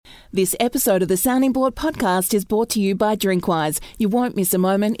This episode of the Sounding Board podcast is brought to you by Drinkwise. You won't miss a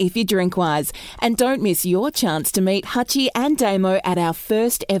moment if you Drinkwise. And don't miss your chance to meet Hutchie and Damo at our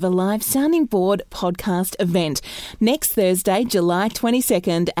first ever live Sounding Board podcast event. Next Thursday, July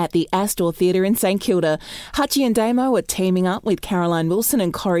 22nd at the Astor Theatre in St Kilda. Hutchie and Damo are teaming up with Caroline Wilson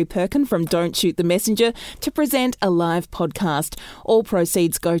and Corey Perkin from Don't Shoot the Messenger to present a live podcast. All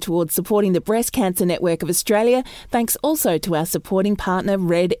proceeds go towards supporting the Breast Cancer Network of Australia, thanks also to our supporting partner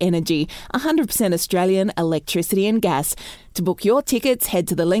Red Energy, 100% Australian electricity and gas. To book your tickets, head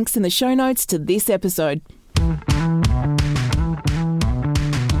to the links in the show notes to this episode.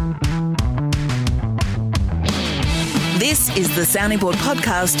 This is the Sounding Board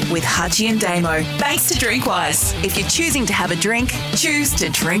podcast with Hutchie and Damo. Thanks to Drinkwise. If you're choosing to have a drink, choose to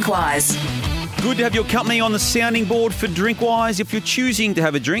Drinkwise. Good to have your company on the Sounding Board for Drinkwise. If you're choosing to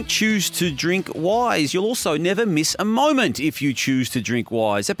have a drink, choose to drink wise. You'll also never miss a moment if you choose to drink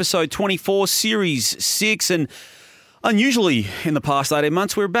wise. Episode 24, Series 6, and unusually in the past 18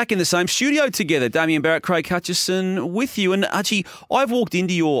 months, we're back in the same studio together. Damien Barrett, Craig Hutchison with you. And Archie, I've walked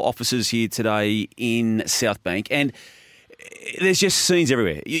into your offices here today in South Bank, and there's just scenes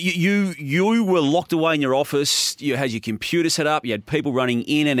everywhere. You were locked away in your office. You had your computer set up. You had people running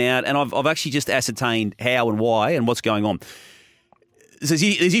in and out. And I've actually just ascertained how and why and what's going on. So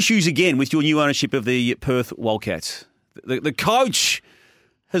there's issues again with your new ownership of the Perth Wildcats. The coach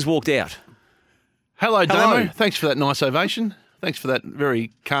has walked out. Hello, Damo. Thanks for that nice ovation. Thanks for that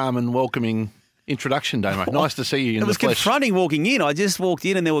very calm and welcoming introduction, Damo. Nice to see you in the flesh. It was confronting walking in. I just walked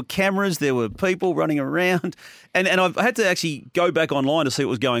in and there were cameras, there were people running around. And I've had to actually go back online to see what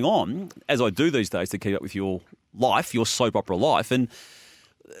was going on, as I do these days to keep up with your life, your soap opera life. And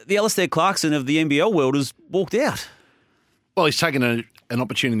the Alistair Clarkson of the NBL world has walked out. Well, he's taken an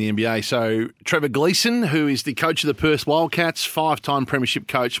opportunity in the NBA. So Trevor Gleeson, who is the coach of the Perth Wildcats, 5-time premiership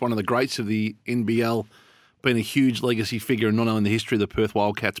coach, one of the greats of the NBL, been a huge legacy figure not only in the history of the Perth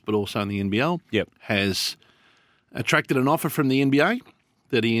Wildcats but also in the NBL. Yep. Has attracted an offer from the NBA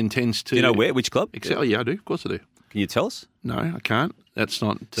that he intends to... Do you know where? Which club? Excel? Yeah, I do. Of course I do. Can you tell us? No, I can't. That's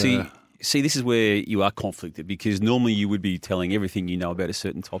not... See, this is where you are conflicted because normally you would be telling everything you know about a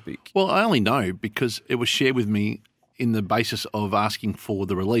certain topic. Well, I only know because it was shared with me in the basis of asking for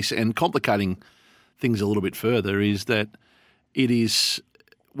the release, and complicating things a little bit further is that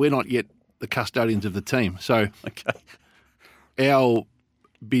we're not yet the custodians of the team. So our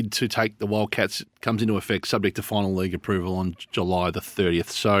bid to take the Wildcats comes into effect subject to final league approval on July the 30th.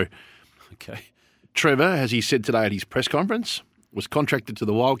 So Trevor, as he said today at his press conference, was contracted to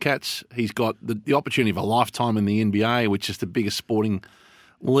the Wildcats. He's got the opportunity of a lifetime in the NBA, which is the biggest sporting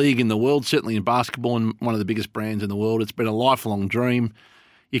league in the world, certainly in basketball, and one of the biggest brands in the world. It's been a lifelong dream.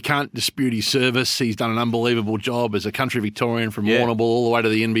 You can't dispute his service. He's done an unbelievable job as a country Victorian from Warrnambool all the way to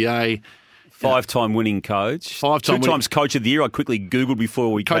the NBA. 5-time winning coach. 2 times Coach of the Year. I quickly Googled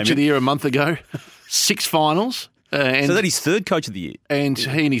before we came in. Coach of the Year a month ago. 6 finals. So that his 3rd Coach of the Year. And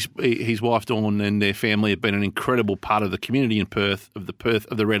he and his wife Dawn and their family have been an incredible part of the community in Perth, of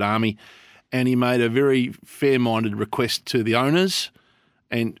the Red Army. And he made a very fair-minded request to the owners,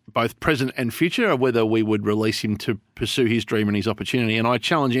 and both present and future, of whether we would release him to pursue his dream and his opportunity. And I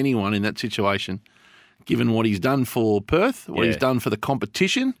challenge anyone in that situation, given what he's done for Perth, what he's done for the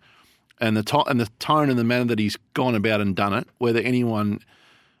competition, and the tone and the manner that he's gone about and done it, whether anyone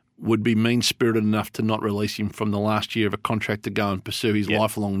would be mean-spirited enough to not release him from the last year of a contract to go and pursue his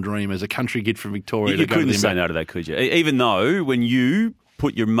lifelong dream as a country kid from Victoria. You couldn't say no to that, could you? Even though when you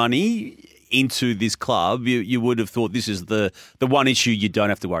put your money into this club, you would have thought this is the one issue you don't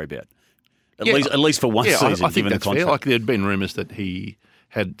have to worry about. At least for one season, I think given that's the contract. fair. Like, there'd been rumours that he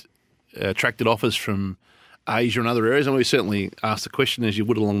had attracted offers from Asia and other areas, and we certainly asked the question as you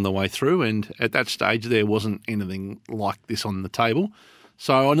would along the way through, and at that stage there wasn't anything like this on the table.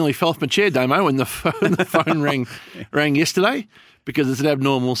 So I nearly fell off my chair, Damo, when the phone rang yesterday, because it's an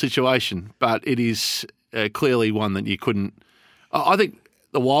abnormal situation. But it is clearly one that you couldn't... I think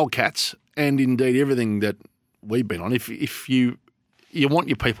the Wildcats, and indeed everything that we've been on, if you want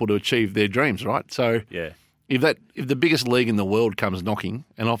your people to achieve their dreams, right? So if the biggest league in the world comes knocking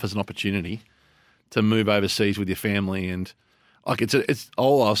and offers an opportunity to move overseas with your family, and like it's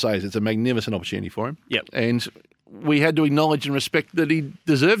all I'll say is it's a magnificent opportunity for him. Yep. And we had to acknowledge and respect that he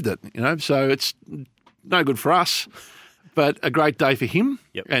deserved it, So it's no good for us, but a great day for him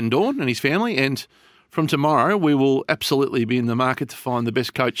and Dawn and his family. And from tomorrow, we will absolutely be in the market to find the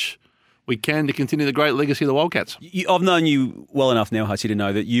best coach we can to continue the great legacy of the Wildcats. I've known you well enough now, Hutchie, to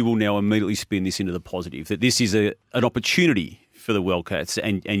know that you will now immediately spin this into the positive, that this is an opportunity for the Wildcats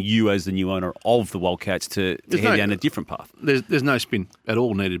and you as the new owner of the Wildcats to head down a different path? There's no spin at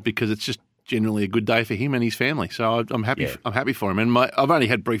all needed because it's just generally a good day for him and his family. So I'm happy. Yeah. I'm happy for him, and I've only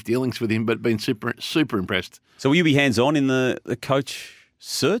had brief dealings with him, but been super impressed. So will you be hands-on in the coach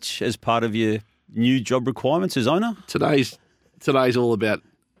search as part of your new job requirements as owner? Today's all about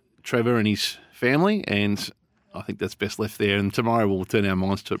Trevor and his family, and I think that's best left there. And tomorrow we'll turn our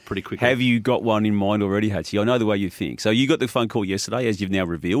minds to it pretty quickly. Have you got one in mind already, Hatchie? I know the way you think. So you got the phone call yesterday, as you've now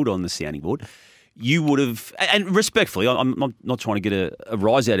revealed on the sounding board. You would have, and respectfully, I'm not trying to get a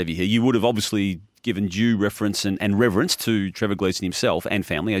rise out of you here, you would have obviously given due reference and reverence to Trevor Gleeson himself and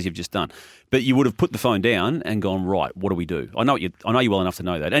family, as you've just done. But you would have put the phone down and gone, right, what do we do? I know you well enough to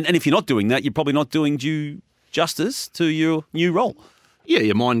know that. And if you're not doing that, you're probably not doing due justice to your new role. Yeah,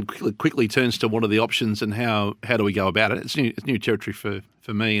 your mind quickly turns to what are the options and how do we go about it. It's new territory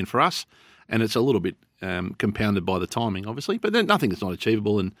for me and for us, and it's a little bit compounded by the timing, obviously. But then nothing that's not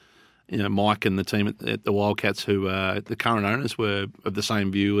achievable. And Mike and the team at the Wildcats, who are the current owners, were of the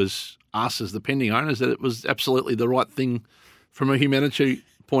same view as us as the pending owners, that it was absolutely the right thing from a humanitarian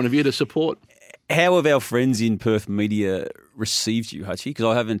point of view to support. How have our friends in Perth media received you, Hutchie? Because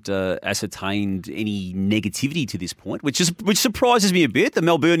I haven't ascertained any negativity to this point, which surprises me a bit. The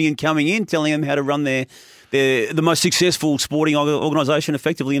Melburnian coming in, telling them how to run the most successful sporting organisation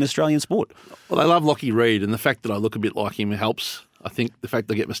effectively in Australian sport. Well, they love Lockie Reid, and the fact that I look a bit like him helps. I think the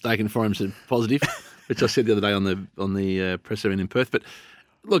fact I get mistaken for him is positive, which I said the other day on the press event in Perth. But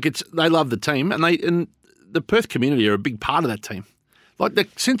look, they love the team, and the Perth community are a big part of that team. Like the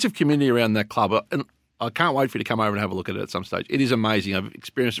sense of community around that club, and I can't wait for you to come over and have a look at it at some stage. It is amazing. I've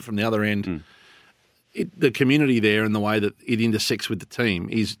experienced it from the other end. The community there and the way that it intersects with the team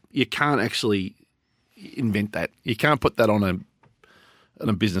is you can't actually invent that. You can't put that on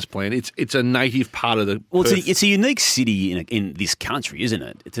a business plan. It's a native part of the. Well, it's a unique city in this country, isn't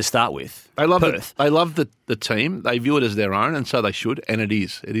it? To start with, they love Perth. They love the team. They view it as their own, and so they should. And it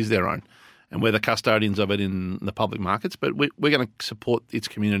is their own. And we're the custodians of it in the public markets, but we're going to support its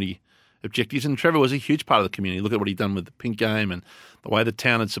community objectives. And Trevor was a huge part of the community. Look at what he'd done with the Pink Game and the way the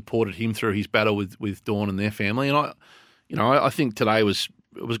town had supported him through his battle with Dawn and their family. And I think today it was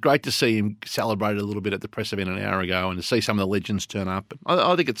great to see him celebrated a little bit at the press event an hour ago and to see some of the legends turn up.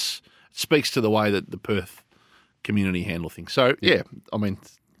 I think it speaks to the way that the Perth community handle things. So, yeah, I mean,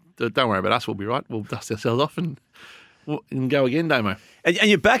 don't worry about us. We'll be right. We'll dust ourselves off and go again, Damo. And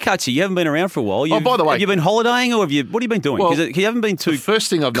you're back, Hutchie. You haven't been around for a while. By the way, have you been holidaying, or what have you been doing? Because you haven't been too first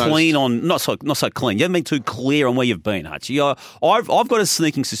thing I've clean noticed, on not so clean. You haven't been too clear on where you've been, Hutchie. I've got a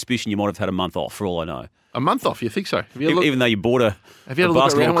sneaking suspicion you might have had a month off, for all I know. A month off? You think so? Even though you bought a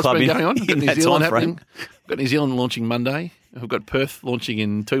basketball club in that time frame. We've got New Zealand launching Monday. We've got Perth launching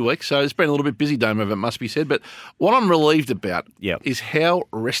in 2 weeks. So it's been a little bit busy, Damo, it must be said. But what I'm relieved about is how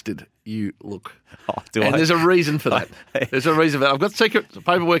rested you look. And there's a reason for that. There's a reason for that. I've got secret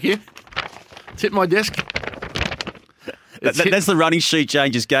paperwork here. It's hit my desk. That's the running sheet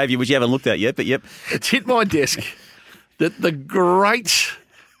Jane just gave you, which you haven't looked at yet, but yep. It's hit my desk that the great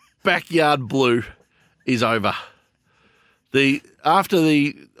backyard blue is over. After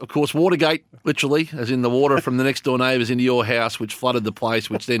of course, Watergate, literally, as in the water from the next door neighbours into your house, which flooded the place,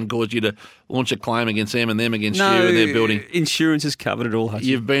 which then caused you to launch a claim against them and them against you and their building. Insurance has covered it all, Hutchie.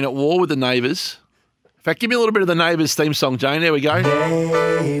 You've been at war with the neighbours. In fact, give me a little bit of the Neighbours theme song, Jane. There we go.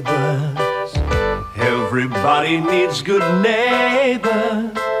 Neighbours, everybody needs good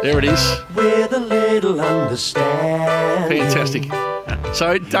neighbours. There it is. With a little understanding. Fantastic.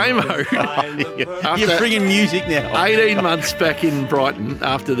 So, Damo, you're bringing music now. 18 months back in Brighton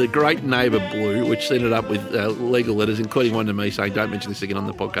after the great neighbour blew, which ended up with legal letters, including one to me saying, don't mention this again on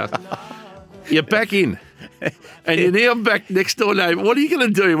the podcast. You're back in, and you're now back next door neighbour. What are you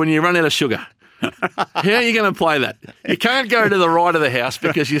going to do when you run out of sugar? How are you going to play that? You can't go to the right of the house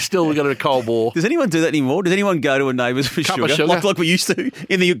because you're still got a Cold War. Does anyone do that anymore? Does anyone go to a neighbour's for sugar? Like we used to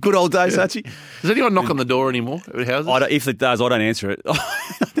in the good old days, Hutchie? Does anyone knock on the door anymore at houses? If it does, I don't answer it.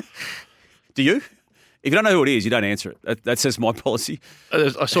 Do you? If you don't know who it is, you don't answer it. That's just my policy.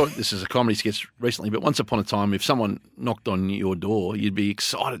 I saw this as a comedy sketch recently, but once upon a time, if someone knocked on your door, you'd be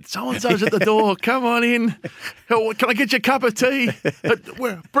excited. So-and-so's at the door. Come on in. Can I get you a cup of tea?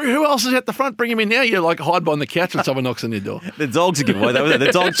 Who else is at the front? Bring him in now. You like hide behind the couch when someone knocks on your door. The dog's a giveaway, though.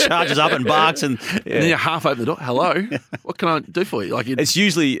 The dog charges up and barks, and then you half open the door. Hello, what can I do for you? It's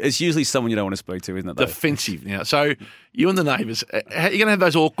usually someone you don't want to speak to, isn't it? Though? Defensive now. So You and the neighbours, you're going to have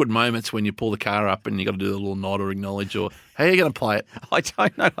those awkward moments when you pull the car up and you got to do the little nod or acknowledge, or how are you going to play it? I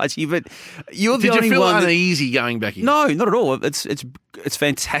don't know, Hutchie, but you're the Did only you feel one. uneasy going back in? No, not at all. It's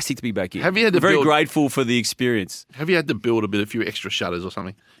fantastic to be back here. Have you had to very build- grateful for the experience. Have you had to build a few extra shutters or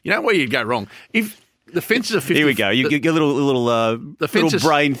something? You know where you'd go wrong? If the fences are 50... Here we go. You get a little fences-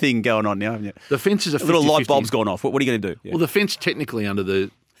 brain thing going on now, haven't you? The fences are 50-50. Little light bulb's gone off. What are you going to do? Yeah. Well, the fence technically under the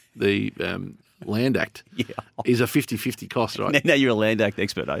Land Act is a 50-50 cost, right? Now you're a Land Act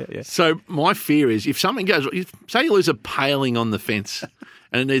expert, are you? Yeah. So my fear is if something goes, say you lose a paling on the fence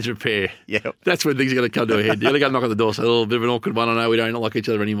and it needs repair, that's when things are going to come to a head. You're going to go knock on the door, say, a little bit of an awkward one. I know we don't like each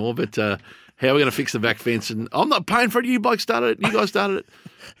other anymore, but how are we going to fix the back fence? And I'm not paying for it. You blokes started it. You guys started it.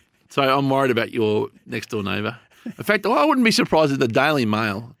 So I'm worried about your next door neighbour. In fact, I wouldn't be surprised if the Daily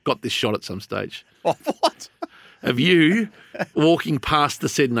Mail got this shot at some stage. Oh, what? Of you walking past the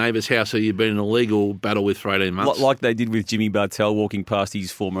said neighbour's house who you've been in a legal battle with for 18 months. Like they did with Jimmy Bartell walking past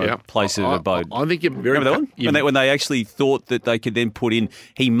his former place of abode. I think you're very... Remember that one? When they actually thought that they could then put in,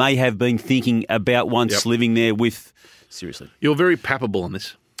 he may have been thinking about once living there with... Seriously. You're very palpable on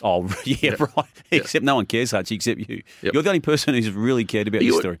this. Oh, yeah, right. Except no one cares, Hutch, except you. Yep. You're the only person who's really cared about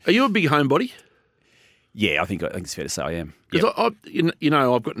this story. Are you a big homebody? Yeah, I think it's fair to say I am. Because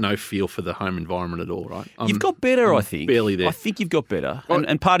I've got no feel for the home environment at all, right? You've got better, I think. Barely there. I think you've got better.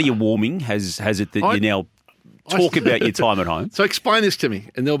 And part of your warming has it that you now talk about your time at home. So explain this to me,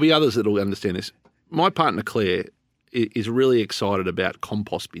 and there'll be others that will understand this. My partner, Claire, is really excited about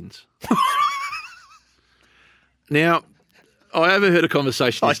compost bins. Now, I overheard a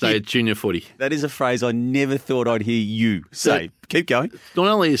conversation this day at junior footy. That is a phrase I never thought I'd hear you say. Keep going. Not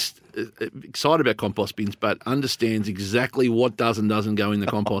only is excited about compost bins, but understands exactly what does and doesn't go in the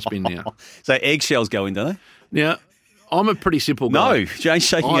compost bin now. So eggshells go in, don't they? Now, I'm a pretty simple guy. No, Jane's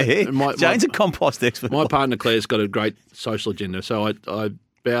shaking her head. Jane's a compost expert. My partner Claire's got a great social agenda, so I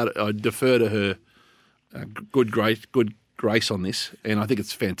defer to her good grace on this, and I think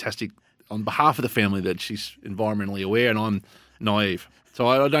it's fantastic on behalf of the family that she's environmentally aware, and I'm naive. So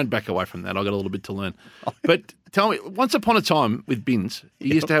I don't back away from that. I've got a little bit to learn. But tell me, once upon a time with bins,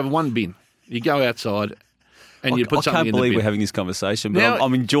 you used to have one bin. You go outside and you put something in the bin. I can't believe we're having this conversation, but now,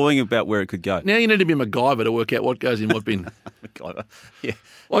 I'm enjoying about where it could go. Now you need to be MacGyver to work out what goes in what bin. MacGyver, yeah.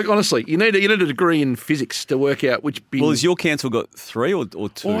 Like, honestly, you need a degree in physics to work out which bin. Well, has your council got 3 or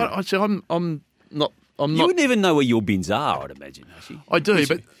 2? Well, I'd say I'm not. You wouldn't even know where your bins are, I'd imagine, actually. I do,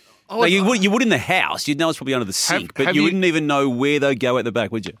 but... you would in the house. You'd know it's probably under the sink, but you wouldn't even know where they go at the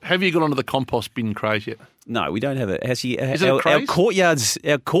back, would you? Have you got onto the compost bin craze yet? No, we don't have it. Actually, is it a craze? Our courtyard is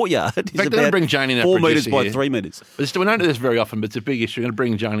about bring Jane in, 4 metres by 3 metres. We don't do this very often, but it's a big issue. We're going to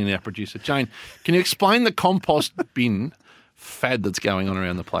bring Jane in, our producer. Jane, can you explain the compost bin fad that's going on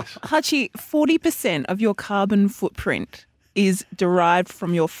around the place? Hutchie, 40% of your carbon footprint is derived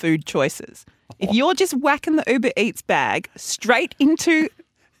from your food choices. If you're just whacking the Uber Eats bag straight into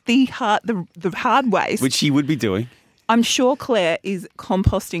the hard waste, which she would be doing, I'm sure Claire is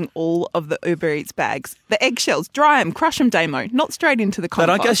composting all of the Uber Eats bags. The eggshells, dry them, crush them, Damo, not straight into the compost.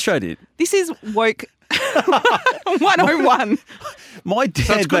 They don't go straight in. This is woke 101. My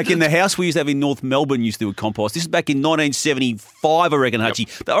dad back in the house we used to have in North Melbourne used to do a compost. This is back in 1975, I reckon,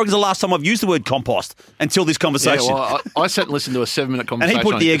 Hutchie. That was the last time I've used the word compost until this conversation. Yeah, well, I sat and listened to a 7-minute conversation. And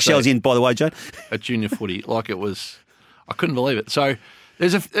he put the eggshells in, by the way, Jane. At junior footy, like it was, I couldn't believe it. So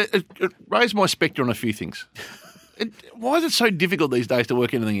it raised my spectre on a few things. Why is it so difficult these days to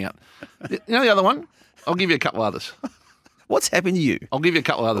work anything out? You know the other one? I'll give you a couple others. What's happened to you? I'll give you a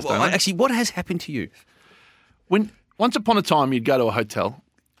couple others, well, actually, what has happened to you? Once upon a time, you'd go to a hotel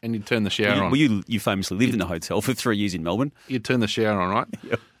and you'd turn the shower on. Well, you famously lived in a hotel for 3 years in Melbourne. You'd turn the shower on, right?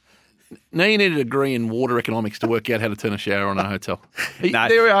 Yep. Now you need a degree in water economics to work out how to turn a shower on in a hotel. No,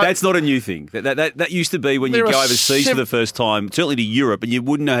 that's not a new thing. That used to be when you go overseas for the first time, certainly to Europe, and you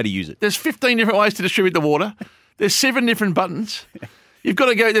wouldn't know how to use it. There's 15 different ways to distribute the water. There's 7 different buttons. You've got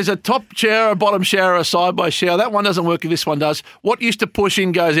to go, there's a top shower, a bottom shower, a side-by shower. That one doesn't work if this one does. What used to push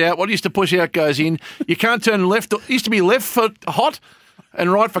in goes out. What used to push out goes in. You can't turn left. It used to be left for hot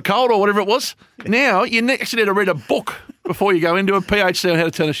and right for cold or whatever it was. Now you actually need to read a book before you go into a PhD on how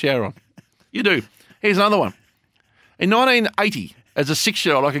to turn a shower on. You do. Here's another one. In 1980, as a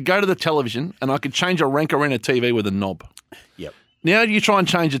 6-year-old, I could go to the television and I could change a rank around a TV with a knob. Yep. Now you try and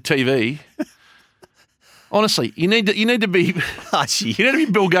change a TV... Honestly, you need to be you need to be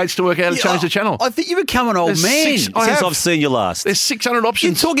Bill Gates to work out how to change the channel. I think you've become an old man since I've seen you last. There's 600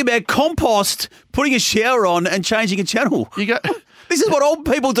 options. You're talking about compost, putting a shower on, and changing a channel. You go. This is what old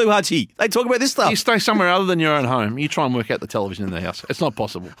people do, Hutchie. They talk about this stuff. You stay somewhere other than your own home. You try and work out the television in the house. It's not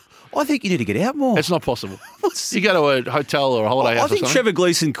possible. I think you need to get out more. It's not possible. You go to a hotel or a holiday house I think or something. Trevor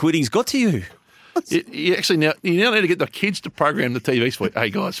Gleeson quitting's got to you. You actually now need to get the kids to program the TVs for you. Hey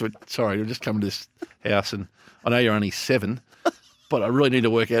guys, we're just coming to this house, and I know you're only 7, but I really need to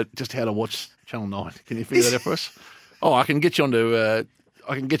work out just how to watch Channel 9. Can you figure that out for us? Oh, I can get you onto. No,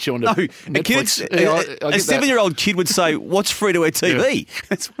 a Netflix. a 7-year-old kid would say, "What's free-to-air TV?"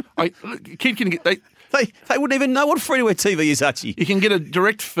 Kid can get They wouldn't even know what free-to-air TV is, Hutchie. You can get a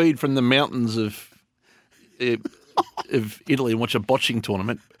direct feed from the mountains of Italy and watch a bocce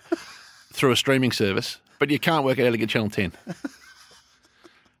tournament through a streaming service, but you can't work out how to get Channel 10.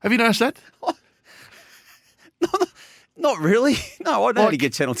 Have you noticed that? Not really. No, I know how to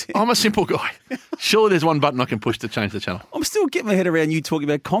get Channel 10. I'm a simple guy. Surely there's one button I can push to change the channel. I'm still getting my head around you talking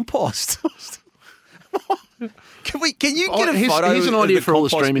about compost. Can you get a photo? Here's an of idea the for all the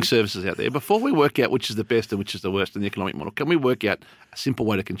compost? streaming services out there. Before we work out which is the best and which is the worst in the economic model, can we work out a simple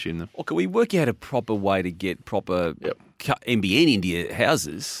way to consume them? Or can we work out a proper way to get proper NBN into your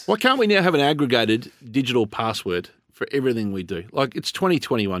houses? Why can't we now have an aggregated digital password for everything we do? Like, it's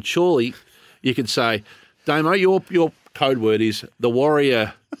 2021. Surely you could say, Damo, your code word is the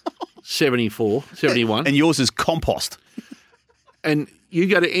Warrior 71. And yours is compost. And you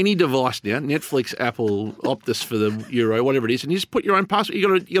go to any device now, Netflix, Apple, Optus for the Euro, whatever it is, and you just put your own password.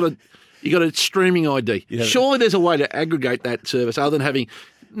 You got a streaming ID. Surely there's a way to aggregate that service other than having.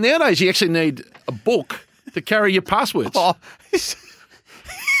 Nowadays, you actually need a book to carry your passwords. Oh,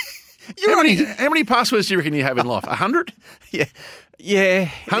 How many passwords do you reckon you have in life? 100? Yeah.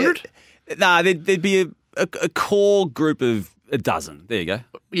 100? Nah, there'd be a core group of a dozen. There you go.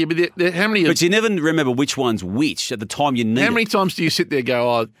 Yeah, but how many? But you never remember which one's which at the time you need How many it. times do you sit there and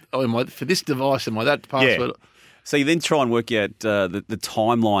go, am I for this device? Am I that password? So you then try and work out the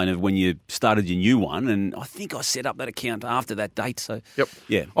timeline of when you started your new one, and I think I set up that account after that date. So Yep.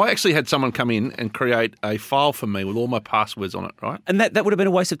 yeah. I actually had someone come in and create a file for me with all my passwords on it, right? And that would have been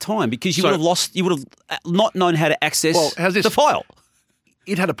a waste of time because you would have not known how to access how's this? the file.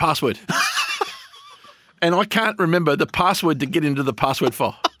 It had a password. And I can't remember the password to get into the password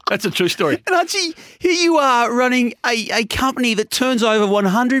file. That's a true story. And Archie, here you are running a company that turns over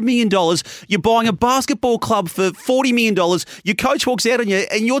 $100 million. You're buying a basketball club for $40 million. Your coach walks out on you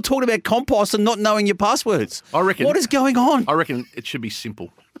and you're talking about compost and not knowing your passwords. I reckon. What is going on? I reckon it should be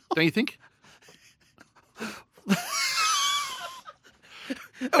simple. Don't you think?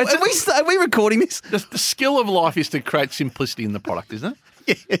 Are we recording this? The skill of life is to create simplicity in the product, isn't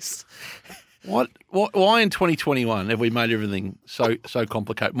it? Yes. Why in 2021 have we made everything so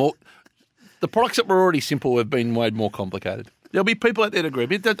complicated? The products that were already simple have been made more complicated. There'll be people out there to agree.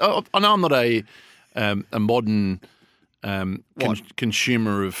 But I know I'm not a modern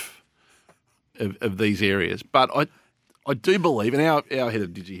consumer of these areas, but I do believe, and our head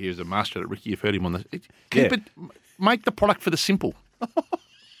of Digi here is a master at it, Ricky. You've heard him on this. Make the product for the simple,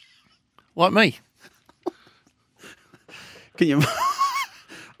 like me. Can you?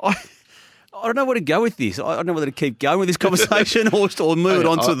 I don't know where to go with this. I don't know whether to keep going with this conversation or move it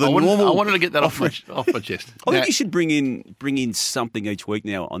on to the normal. I wanted to get that off my chest. I think you should bring in something each week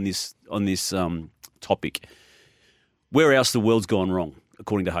now on this topic. Where else the world's gone wrong,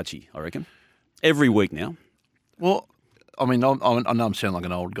 according to Hutchie, I reckon. Every week now. Well, I mean, I know I'm sounding like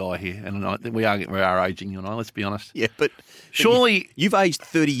an old guy here, and we are aging, you and I. Let's be honest. Yeah, but surely you've aged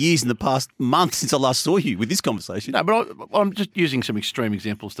 30 years in the past month since I last saw you with this conversation. No, but I'm just using some extreme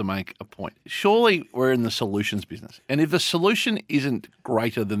examples to make a point. Surely we're in the solutions business, and if the solution isn't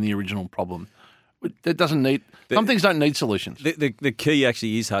greater than the original problem, that doesn't need. Some things don't need solutions. The key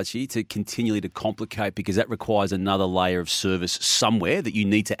actually is, Hutchie, to continually to complicate, because that requires another layer of service somewhere that you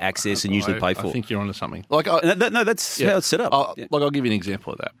need to access and usually pay for. I think you're onto something. Like no, that's how it's set up. Like I'll give you an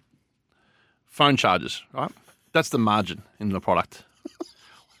example of that. Phone chargers, right? That's the margin in the product.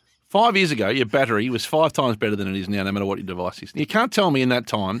 5 years ago, your battery was 5 times better than it is now, no matter what your device is. You can't tell me in that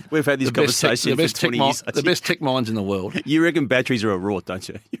time. We've had this conversation for 20 years. The best tech minds in the world. You reckon batteries are a rort, don't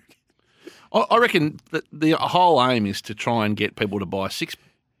you? I reckon that the whole aim is to try and get people to buy 6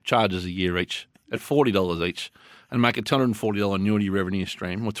 chargers a year each at $40 each and make a $240 annuity revenue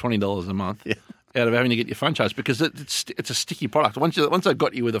stream or $20 a month out of having to get your phone charged, because it's a sticky product. Once they've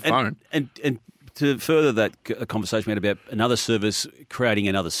got you with a phone. And to further that conversation we had about another service creating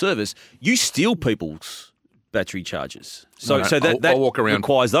another service, you steal people's battery chargers. So that walk around.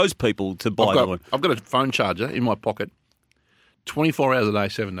 requires those people to buy them. I've got a phone charger in my pocket 24 hours a day,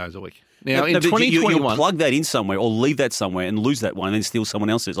 7 days a week. Now, in but 2021... you'll plug that in somewhere or leave that somewhere and lose that one and then steal someone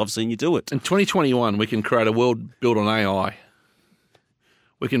else's. I've seen you do it. In 2021, we can create a world built on AI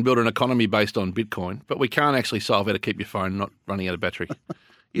We can build an economy based on Bitcoin, but we can't actually solve how to keep your phone not running out of battery.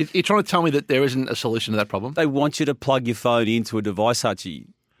 You're trying to tell me that there isn't a solution to that problem? They want you to plug your phone into a device, Hutchie,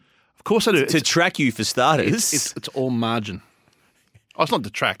 Of course I do. to track you for starters. It's all margin. Oh, it's not to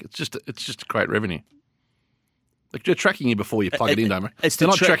track. It's just to create revenue. Like they're tracking you before you plug it in, don't they? They're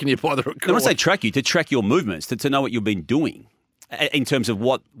not tracking you by the record. When I say track you, to track your movements, to know what you've been doing in terms of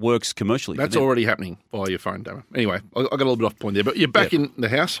what works commercially. That's already happening via your phone, Damo. Anyway, I got a little bit off point there, but you're back in the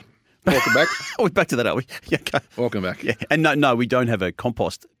house. Welcome back. Oh, we're back to that, are we? Yeah, okay. Welcome back. Yeah. And no, we don't have a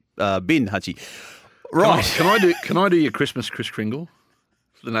compost bin, Hutchie. Right. Can I do your Christmas Kris Kringle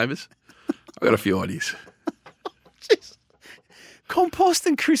for the neighbours? I've got a few ideas. Compost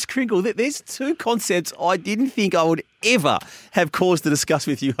and Kris Kringle. There's two concepts I didn't think I would ever have cause to discuss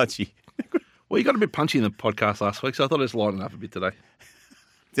with you, Hutchie. Well, you got a bit punchy in the podcast last week, so I thought I'd just lighten up a bit today.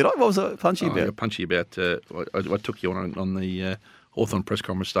 Did I? What was I punchy I about? got punchy about. I took you on the Hawthorn press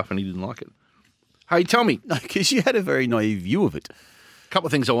conference stuff, and he didn't like it. Hey, tell me. No, because you had a very naive view of it. A couple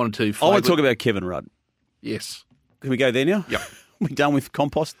of things I wanted to. I want to talk about Kevin Rudd. Yes. Can we go there now? Yep. We done with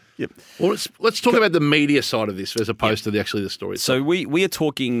compost? Yep. Well, let's talk about the media side of this as opposed to the story. So we are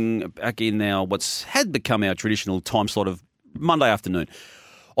talking back in now what's had become our traditional time slot of Monday afternoon.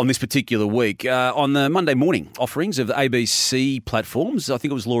 On this particular week, on the Monday morning offerings of the ABC platforms, I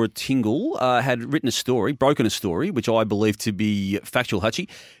think it was Laura Tingle had written a story, broken a story, which I believe to be factual, Hutchie.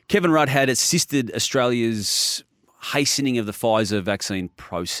 Kevin Rudd had assisted Australia's hastening of the Pfizer vaccine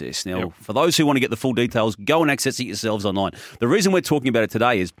process. Now, for those who want to get the full details, go and access it yourselves online. The reason we're talking about it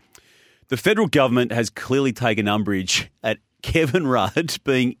today is the federal government has clearly taken umbrage at Kevin Rudd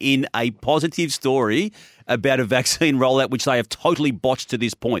being in a positive story about a vaccine rollout, which they have totally botched to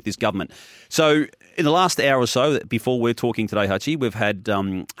this point, this government. So in the last hour or so, before we're talking today, Hutchie, we've had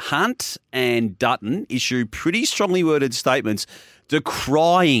Hunt and Dutton issue pretty strongly worded statements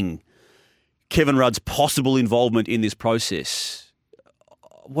decrying Kevin Rudd's possible involvement in this process.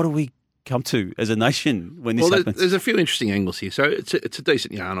 What do we come to as a nation when this happens? There's a few interesting angles here. So it's a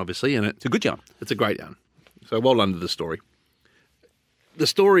decent yarn, obviously, and It's a good yarn. It's a great yarn. So well done to the story. The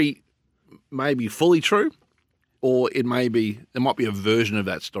story may be fully true, or there might be a version of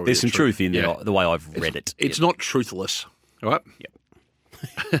that story. There's some that's true. truth in there, the way I've read it. It's not truthless, right?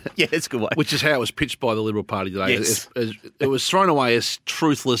 Yeah, it's a good way. Which is how it was pitched by the Liberal Party today. Yes. It was thrown away as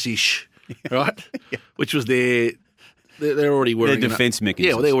truthless-ish, right? Which was they're already wearing Their defence mechanisms.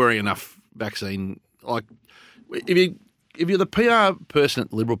 Yeah, well, they're wearing enough vaccine. Like if you're the PR person at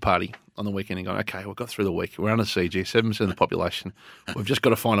the Liberal Party on the weekend and going, okay, we've got through the week. We're under siege, 7% of the population. We've just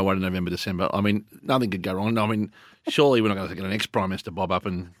got to find a way to November, December. I mean, nothing could go wrong. I mean, surely we're not going to get an ex-Prime Minister bob up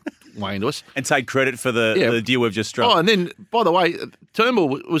and weigh into us. And take credit for the deal we've just struck. Oh, and then, by the way, Turnbull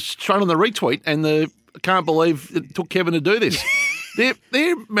was shown on the retweet, and I can't believe it took Kevin to do this.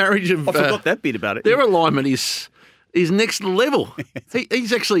 their marriage of... I forgot that bit about it. Their alignment is next level.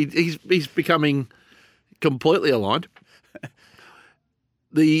 He's becoming completely aligned.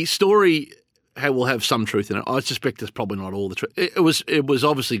 The story will have some truth in it. I suspect it's probably not all the truth. It was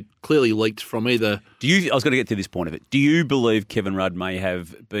obviously clearly leaked from either. I was going to get to this point of it. Do you believe Kevin Rudd may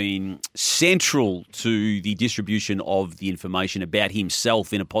have been central to the distribution of the information about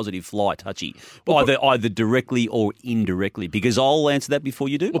himself in a positive light, Hutchie? Either directly or indirectly? Because I'll answer that before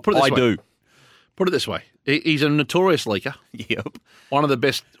you do. Well, put it this way. do. Put it this way. He's a notorious leaker. Yep. One of the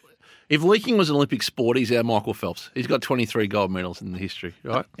best. If leaking was an Olympic sport, he's our Michael Phelps. He's got 23 gold medals in the history,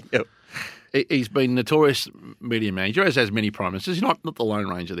 right? Yep. He's been notorious media manager, as has many prime ministers. He's not the Lone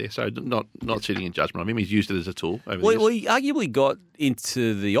Ranger there, so not sitting in judgment of him. He's used it as a tool over the years. Well, he arguably got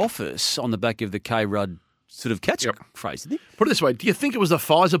into the office on the back of the K. Rudd sort of catchphrase, didn't he? Put it this way: do you think it was the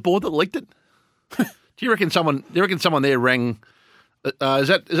Pfizer board that leaked it? Do you reckon someone there rang? Is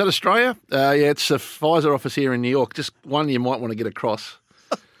that Australia? Yeah, it's the Pfizer office here in New York. Just one you might want to get across.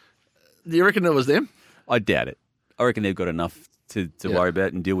 Do you reckon it was them? I doubt it. I reckon they've got enough to worry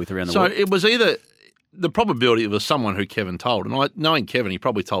about and deal with around the world. So it was either the probability it was someone who Kevin told, and knowing Kevin, he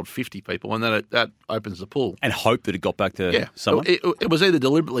probably told 50 people, and that opens the pool. And hope that it got back to someone? It was either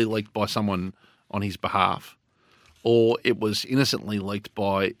deliberately leaked by someone on his behalf, or it was innocently leaked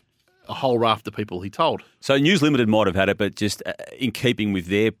by a whole raft of people he told. So News Limited might have had it, but just in keeping with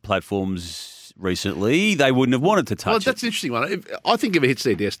their platforms recently, they wouldn't have wanted to touch it. Well, that's an interesting one. I think if it hits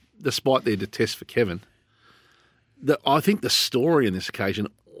their desk, despite their detest for Kevin, I think the story on this occasion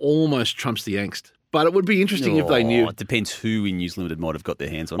almost trumps the angst. But it would be interesting if they knew. It depends who in News Limited might have got their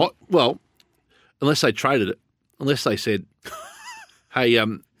hands on it. Well, unless they traded it, unless they said, hey,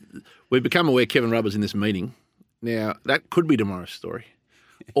 we've become aware Kevin Rudd was in this meeting. Now, that could be tomorrow's story.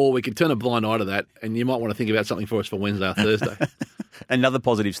 Or we could turn a blind eye to that, and you might want to think about something for us for Wednesday or Thursday. Another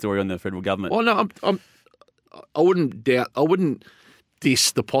positive story on the federal government. Well, no, I wouldn't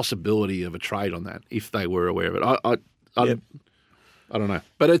diss the possibility of a trade on that if they were aware of it. I don't know,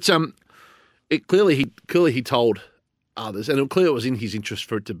 but it's it clearly he told others, and clearly it was in his interest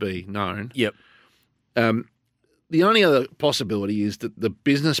for it to be known. Yep. The only other possibility is that the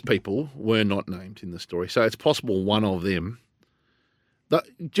business people were not named in the story, so it's possible one of them.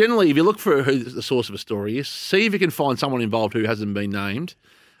 Generally, if you look for who the source of a story is, see if you can find someone involved who hasn't been named,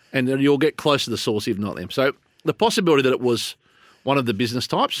 and then you'll get close to the source if not them. So the possibility that it was one of the business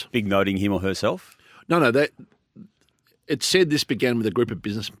types. Big noting him or herself? No, it said this began with a group of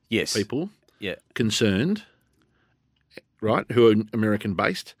business people concerned, right, who are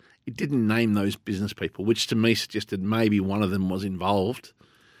American-based. It didn't name those business people, which to me suggested maybe one of them was involved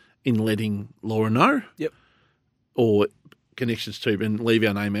in letting Laura know. Yep. Or connections to, and leave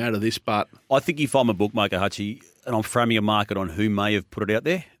our name out of this, but I think if I'm a bookmaker, Hutchie, and I'm framing a market on who may have put it out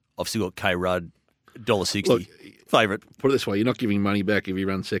there, I've still got K Rudd, $1.60. Favourite. Put it this way, you're not giving money back if he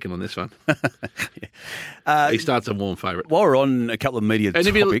runs second on this one. He starts a warm favourite. While we're on a couple of media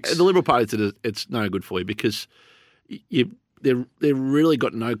topics. If the Liberal Party said it's no good for you because they've really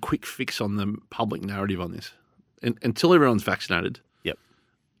got no quick fix on the public narrative on this. And until everyone's vaccinated,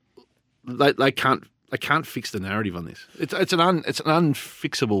 they can't fix the narrative on this. It's an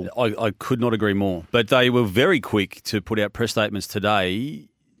unfixable. I could not agree more. But they were very quick to put out press statements today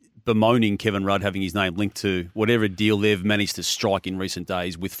bemoaning Kevin Rudd having his name linked to whatever deal they've managed to strike in recent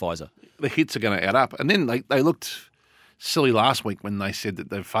days with Pfizer. The hits are going to add up. And then they looked silly last week when they said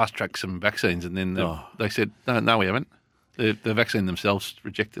that they've fast-tracked some vaccines and then they said, no, we haven't. The vaccine themselves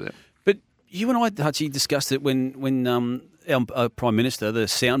rejected it. But you and I, Hutchie, discussed it when our Prime Minister, the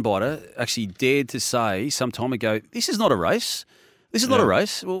soundbiter, actually dared to say some time ago, this is not a race. This is not a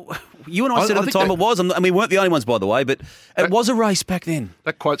race. Well, you and I said at the time it was, and we weren't the only ones, by the way, but it was a race back then.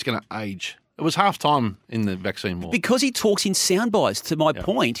 That quote's going to age. It was half time in the vaccine war. Because he talks in sound bites, to my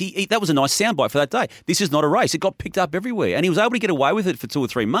point. That was a nice soundbite for that day. This is not a race. It got picked up everywhere, and he was able to get away with it for 2 or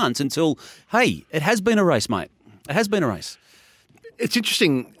 3 months until, hey, it has been a race, mate. It has been a race. It's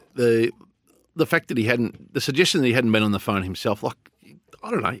interesting, the fact that the suggestion that he hadn't been on the phone himself. Like,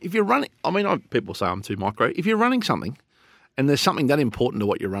 I don't know, if you're running, people say I'm too micro. If you're running something and there's something that important to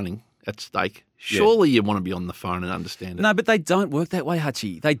what you're running at stake, surely you want to be on the phone and understand it. No, but they don't work that way,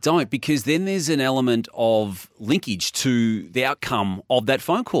 Hutchie. They don't, because then there's an element of linkage to the outcome of that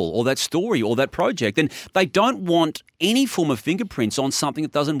phone call or that story or that project. And they don't want any form of fingerprints on something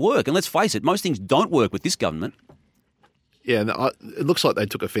that doesn't work. And let's face it, most things don't work with this government. Yeah, it looks like they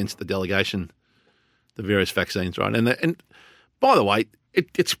took offence at the delegation, the various vaccines, right? And by the way,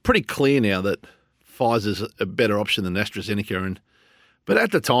 it's pretty clear now that Pfizer's a better option than AstraZeneca. But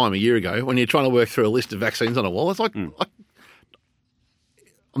at the time, a year ago, when you're trying to work through a list of vaccines on a wall, it's like, I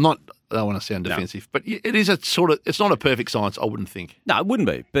don't want to sound defensive, but it is it's not a perfect science, I wouldn't think. No, it wouldn't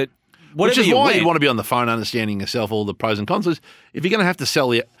be. But which is why you'd want to be on the phone understanding yourself all the pros and cons. If you're going to have to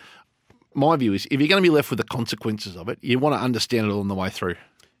sell my view is if you're going to be left with the consequences of it, you want to understand it all on the way through.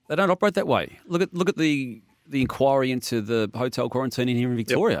 They don't operate that way. Look at the inquiry into the hotel quarantine here in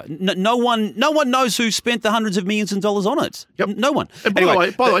Victoria. Yep. No one knows who spent the hundreds of millions of dollars on it. Yep. No one. And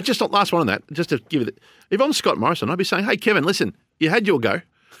by the way, just last one on that, just to give it. If I'm Scott Morrison, I'd be saying, hey, Kevin, listen, you had your go.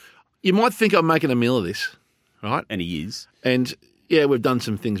 You might think I'm making a meal of this, right? And he is. And, yeah, we've done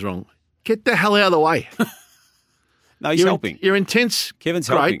some things wrong. Get the hell out of the way. No, he's helping. You're intense. Kevin's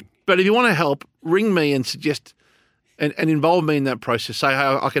great, helping. But if you want to help, ring me and suggest and involve me in that process. Say,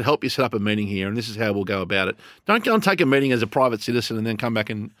 hey, I can help you set up a meeting here and this is how we'll go about it. Don't go and take a meeting as a private citizen and then come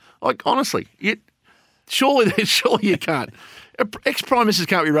back and, honestly, surely you can't. Ex-Prime Ministers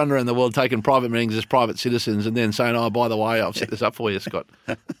can't be running around the world taking private meetings as private citizens and then saying, oh, by the way, I've set this up for you, Scott.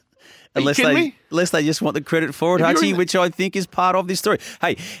 Unless they just want the credit for it, Hutchie, which I think is part of this story.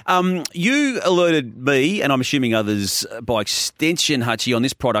 Hey, you alerted me, and I'm assuming others by extension, Hutchie, on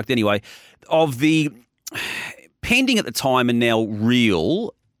this product anyway, of the pending at the time and now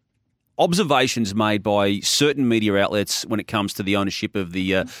real observations made by certain media outlets when it comes to the ownership of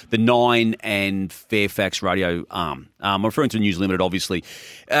the Nine and Fairfax radio arm. I'm referring to News Limited, obviously.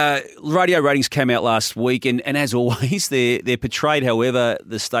 Radio ratings came out last week, and as always, they're portrayed however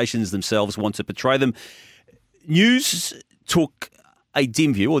the stations themselves want to portray them. News took a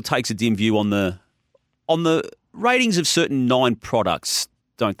dim view, or takes a dim view on the ratings of certain Nine products,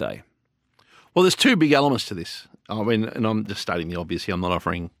 don't they? Well, there's two big elements to this. I mean, and I'm just stating the obvious here. I'm not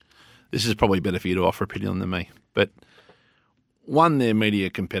offering. This is probably better for you to offer opinion than me. But one, they're media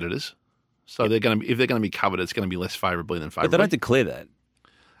competitors, so they're going to be, if they're going to be covered, it's going to be less favourably than favourably. But they don't declare that.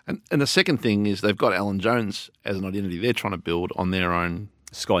 And the second thing is they've got Alan Jones as an identity they're trying to build on their own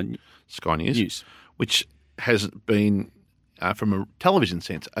Sky News. Which has been, from a television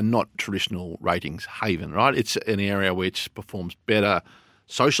sense, a not traditional ratings haven, right? It's an area which performs better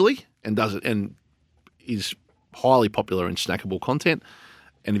socially and does it and is highly popular in snackable content.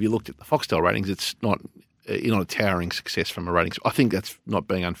 And if you looked at the Foxtel ratings, it's not a towering success from a ratings. I think that's not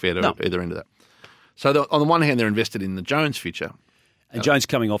being unfair to either end of that. So on the one hand, they're invested in the Jones future. And Jones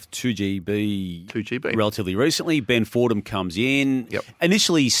coming off 2GB relatively recently. Ben Fordham comes in. Yep.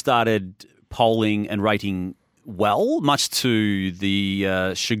 Initially started polling and rating well, much to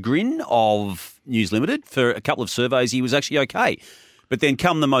the chagrin of News Limited. For a couple of surveys, he was actually okay. But then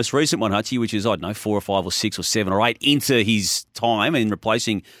come the most recent one, Hutchie, which is, 4 or 5 or 6 or 7 or 8 into his time in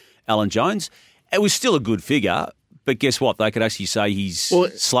replacing Alan Jones, it was still a good figure. But guess what? They could actually say he's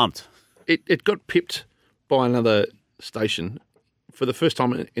slumped. It got pipped by another station for the first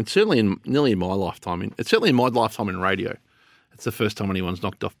time, and certainly nearly in my lifetime. It's certainly in my lifetime in radio. It's the first time anyone's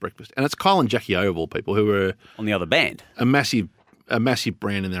knocked off breakfast. And it's Kyle and Jackie O, of all people, who are on the other band. A massive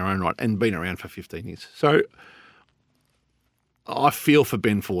brand in their own right and been around for 15 years. So I feel for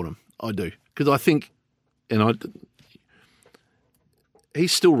Ben Fordham. I do. Because I think,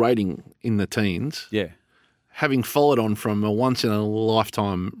 he's still rating in the teens. Yeah. Having followed on from a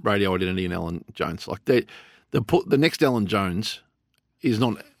once-in-a-lifetime radio identity in Alan Jones. Like the next Alan Jones is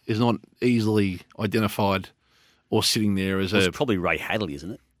not easily identified or sitting there as It's probably Ray Hadley,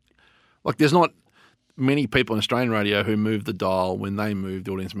 isn't it? Like there's not many people in Australian radio who move the dial when they move,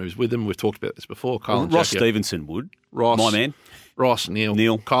 the audience moves with them. We've talked about this before. Kyle and Ross Jackie Stevenson would. Ross, my man. Ross,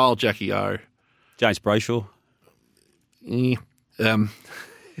 Neil, Kyle, Jackie O. James Brayshaw. No,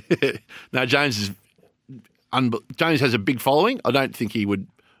 James has a big following. I don't think he would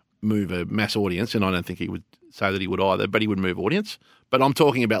move a mass audience, and I don't think he would say that he would either, but he would move audience. But I'm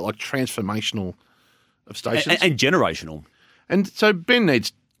talking about like transformational of stations. And generational. And so Ben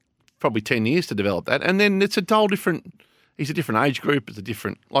needs probably 10 years to develop that. And then it's a whole different, he's a different age group. It's a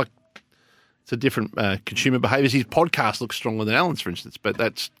different consumer behaviours. His podcast looks stronger than Alan's, for instance, but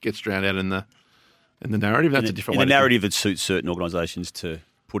that gets drowned out in the narrative. That's a different way. In the narrative that suits certain organisations to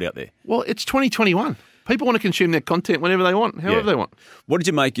put out there. Well, it's 2021. People want to consume their content whenever they want, however they want. What did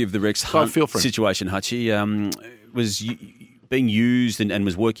you make of the Rex Hunt situation, Hutchie? Was being used and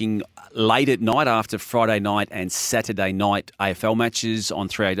was working late at night after Friday night and Saturday night AFL matches on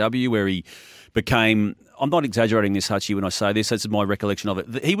 3AW, where he became, I'm not exaggerating this, Hutchie, when I say this, that's my recollection of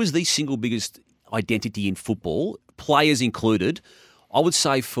it. He was the single biggest identity in football, players included, I would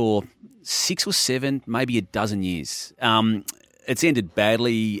say for 6 or 7, maybe a dozen years. It's ended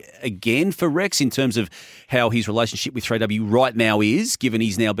badly again for Rex in terms of how his relationship with 3AW right now is, given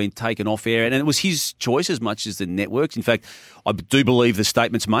he's now been taken off air. And it was his choice as much as the networks. In fact, I do believe the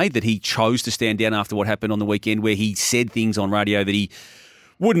statement's made that he chose to stand down after what happened on the weekend, where he said things on radio that he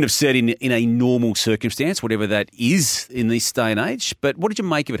wouldn't have said in a normal circumstance, whatever that is in this day and age. But what did you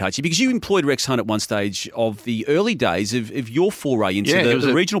make of it, Hutchie? Because you employed Rex Hunt at one stage of the early days of your foray into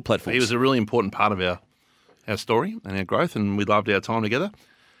the regional platforms. He was a really important part of our story and our growth, and we loved our time together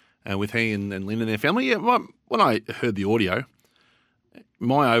with he and Lynn and their family. Yeah, when I heard the audio,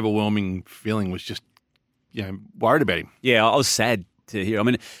 my overwhelming feeling was just, worried about him. Yeah, I was sad to hear. I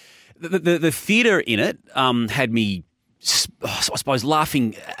mean, the theatre in it had me, I suppose,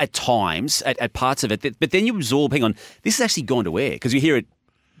 laughing at times at parts of it. But then you absorb, hang on, this has actually gone to air, because you hear it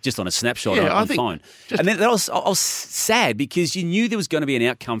just on a snapshot on the phone. And then I was sad because you knew there was going to be an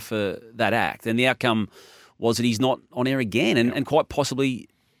outcome for that act, and the outcome was that he's not on air again and quite possibly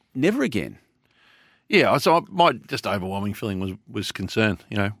never again. Yeah, so my just overwhelming feeling was concern,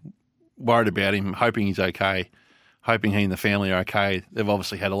 worried about him, hoping he's okay, hoping he and the family are okay. They've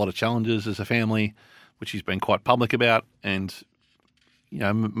obviously had a lot of challenges as a family, which he's been quite public about, and,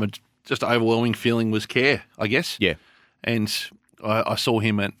 my just overwhelming feeling was care, I guess. Yeah. And I saw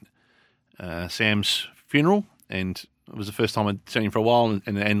him at Sam's funeral, and it was the first time I'd seen him for a while,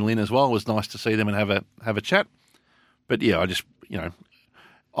 and Lynn as well. It was nice to see them and have a chat. But yeah, I just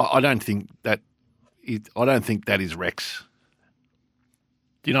I don't think that is Rex.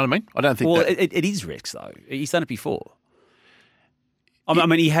 Do you know what I mean? I don't think. Well, it is Rex though. He's done it before. I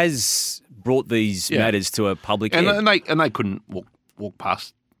mean, he has brought these matters to a public and they couldn't walk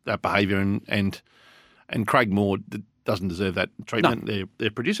past that behaviour, and Craig Moore doesn't deserve that treatment. No.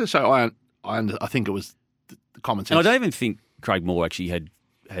 Their producer. So I think it was the common sense. And I don't even think Craig Moore actually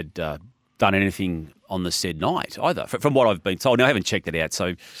had done anything on the said night either, from what I've been told. Now, I haven't checked it out,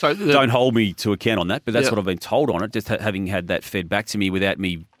 so don't hold me to account on that, but that's what I've been told on it, just having had that fed back to me without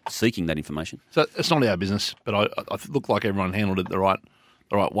me seeking that information. So it's not our business, but I look like everyone handled it the right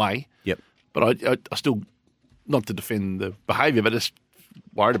the right way. Yep. But I still, not to defend the behaviour, but just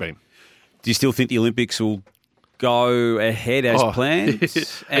worried about him. Do you still think the Olympics will go ahead as planned?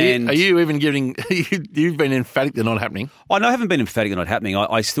 Are you even giving? You've been emphatic they're not happening. I know I haven't been emphatic they're not happening.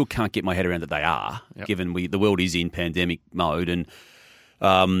 I still can't get my head around that they are, given the world is in pandemic mode, and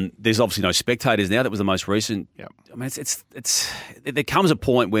there's obviously no spectators now. That was the most recent. Yep. I mean, there comes a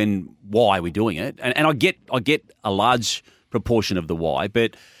point when why are we doing it, and I get a large proportion of the why,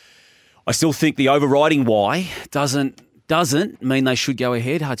 but I still think the overriding why doesn't mean they should go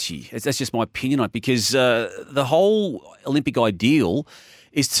ahead, Hutchie. That's just my opinion on it, because the whole Olympic ideal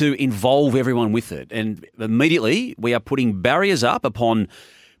is to involve everyone with it. And immediately we are putting barriers up upon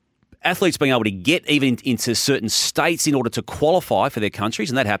athletes being able to get even into certain states in order to qualify for their countries,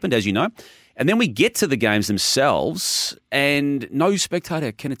 and that happened, as you know. And then we get to the games themselves and no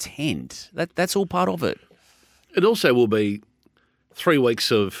spectator can attend. That's all part of it. It also will be 3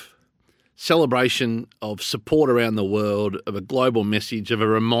 weeks of celebration, of support around the world, of a global message, of a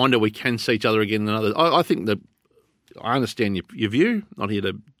reminder we can see each other again and others. I think that I understand your view, not here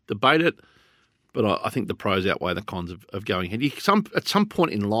to debate it, but I think the pros outweigh the cons of going ahead. At some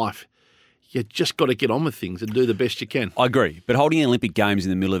point in life, you just got to get on with things and do the best you can. I agree, but holding the Olympic Games in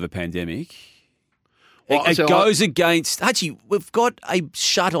the middle of a pandemic, it goes against... Hutchie, we've got a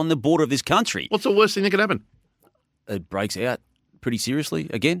shut on the border of this country. What's the worst thing that could happen? It breaks out pretty seriously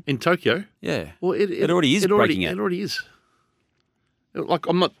again. In Tokyo? Yeah. Well, it already is breaking out. It already is. Like,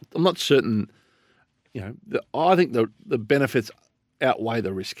 I'm not certain, I think the benefits outweigh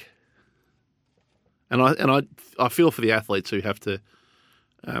the risk. And I feel for the athletes who have to,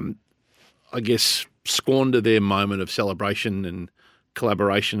 I guess, squander their moment of celebration and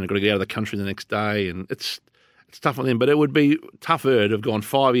collaboration and got to get out of the country the next day, and it's tough on them. But it would be tougher to have gone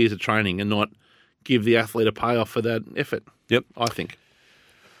 5 years of training and not give the athlete a payoff for that effort. Yep. I think.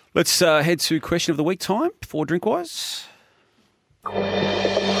 Let's head to question of the week time for Drinkwise.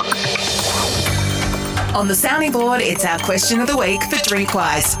 On the sounding board, it's our question of the week for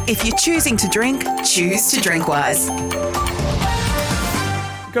Drinkwise. If you're choosing to drink, choose to Drinkwise.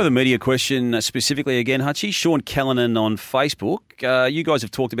 Go to the media question specifically again, Hutchie. Sean Callanan on Facebook. You guys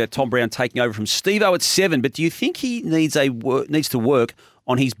have talked about Tom Brown taking over from Steve-O at 7, but do you think he needs to work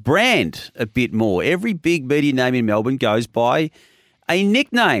on his brand a bit more? Every big media name in Melbourne goes by a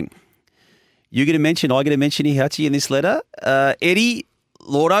nickname. You get a mention, I get a mention here, Hutchie, in this letter. Eddie,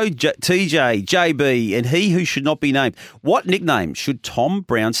 Lordo, TJ, JB, and he who should not be named. What nickname should Tom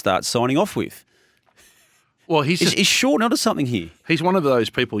Brown start signing off with? Well, is Sean onto something here? He's one of those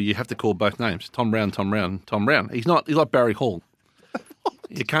people you have to call both names. Tom Brown, Tom Brown, Tom Brown. He's like Barry Hall.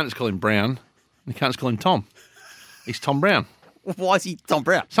 You can't just call him Brown. You can't just call him Tom. He's Tom Brown. Why is he Tom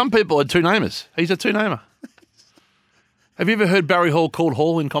Brown? Some people are two-namers. He's a two-namer. Have you ever heard Barry Hall called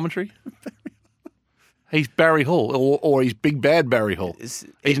Hall in commentary? He's Barry Hall, or he's Big Bad Barry Hall. He's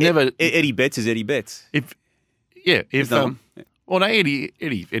never... Eddie Betts is Eddie Betts. Well, no,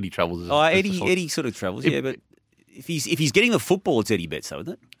 Eddie travels. Eddie sort of travels, but if he's getting the football, it's Eddie Betts, though,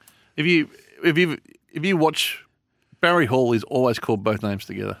 isn't it? If you watch, Barry Hall is always called both names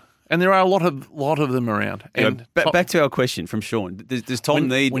together, and there are a lot of them around. And back to our question from Sean: Does Tom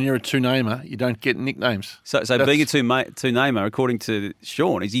need? When you're a two-namer, you don't get nicknames. So being a two-namer, according to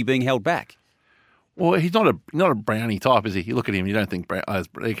Sean, is he being held back? Well, he's not a Brownie type, is he? You look at him, you don't think,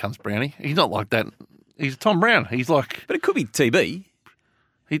 here comes Brownie. He's not like that. He's Tom Brown. He's like... But it could be TB.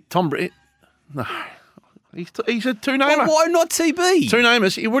 No. He's a two-namer. Well, why not TB?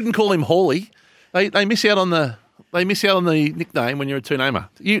 Two-namers. You wouldn't call him Hawley. They miss out on the nickname when you're a two-namer.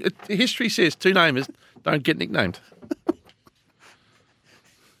 History says two-namers don't get nicknamed.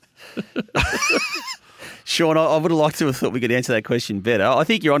 Sean, I would have liked to have thought we could answer that question better. I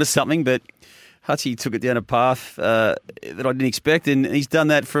think you're onto something, but Hutchie took it down a path that I didn't expect, and he's done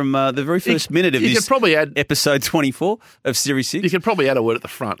that from the very first minute of this episode 24 of Series 6. You could probably add a word at the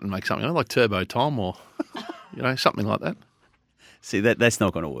front and make something like Turbo Tom or something like that. See, that's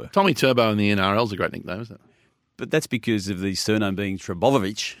not going to work. Tommy Turbo in the NRL is a great nickname, isn't it? But that's because of the surname being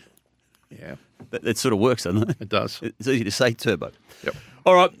Trebojevic. Yeah. That sort of works, doesn't it? It does. It's easy to say Turbo. Yep.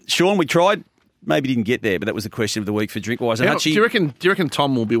 All right, Sean, we tried. Maybe didn't get there, but that was the question of the week for Drinkwise. Do you reckon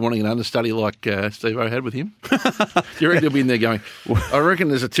Tom will be wanting an understudy like Steve-O had with him? Do you reckon he'll be in there going, I reckon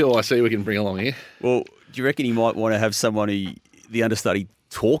there's a till I see we can bring along here? Well, do you reckon he might want to have someone the understudy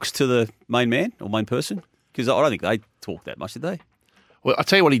talks to the main man or main person? Because I don't think they talk that much, did they? Well, I'll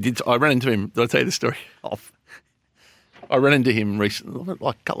tell you what he did. I ran into him. Did I tell you the story? I ran into him recently,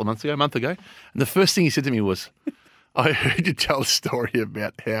 like a month ago. And the first thing he said to me was, I heard you tell a story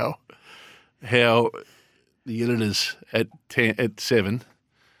about how the editors at 7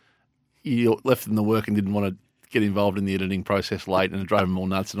 you left them to work and didn't want to get involved in the editing process late, and it drove them all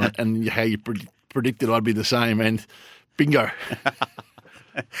nuts. And how you predicted I'd be the same, and bingo.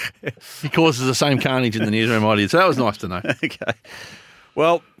 He causes the same carnage in the newsroom audience. So that was nice to know. Okay.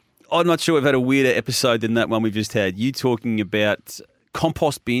 Well, I'm not sure we've had a weirder episode than that one we've just had. You talking about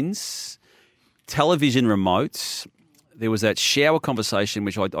compost bins, television remotes. There was that shower conversation,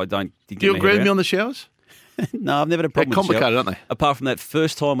 which I don't think. Do you agree with me on the showers? No, I've never had a problem. They're complicated, with aren't they? Apart from that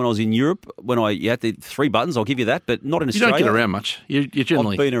first time when I was in Europe, when you had the 3 buttons, I'll give you that, but not in Australia. You don't get around much. You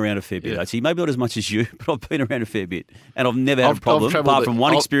generally... I've been around a fair bit, actually. Maybe not as much as you, but I've been around a fair bit. And I've never had a problem, apart from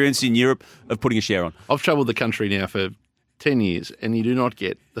one experience in Europe of putting a shower on. I've travelled the country now for 10 years, and you do not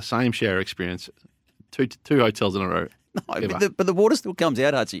get the same shower experience two hotels in a row. No, but the water still comes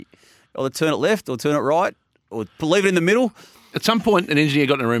out, Hutchie. Or turn it left, or turn it right, or leave it in the middle. At some point, an engineer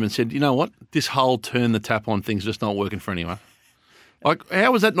got in a room and said, you know what, this whole turn the tap on thing's just not working for anyone. Like,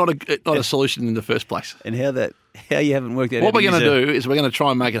 how was that not a solution in the first place? And how you haven't worked out. What we're going to do is we're going to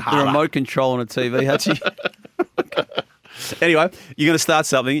try and make it harder. The remote control on a TV, Hutchie. Anyway, you're going to start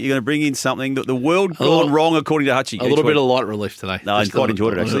something. You're going to bring in something that the world gone wrong according to Hutchie. A little bit of light relief today. No, I quite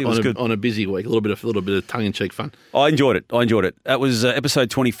enjoyed it, actually. It was good. On a busy week, a little bit of tongue-in-cheek fun. I enjoyed it. That was episode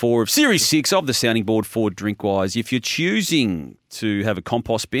 24 of Series 6 of the Sounding Board for Drinkwise. If you're choosing to have a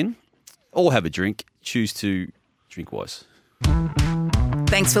compost bin or have a drink, choose to Drinkwise.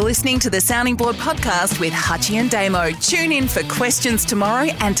 Thanks for listening to the Sounding Board podcast with Hutchie and Damo. Tune in for questions tomorrow,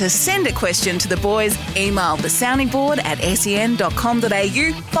 and to send a question to the boys, email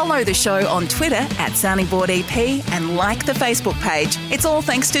thesoundingboard@sen.com.au, follow the show on Twitter @SoundingBoardEP, and like the Facebook page. It's all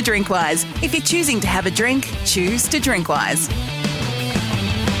thanks to Drinkwise. If you're choosing to have a drink, choose to Drinkwise.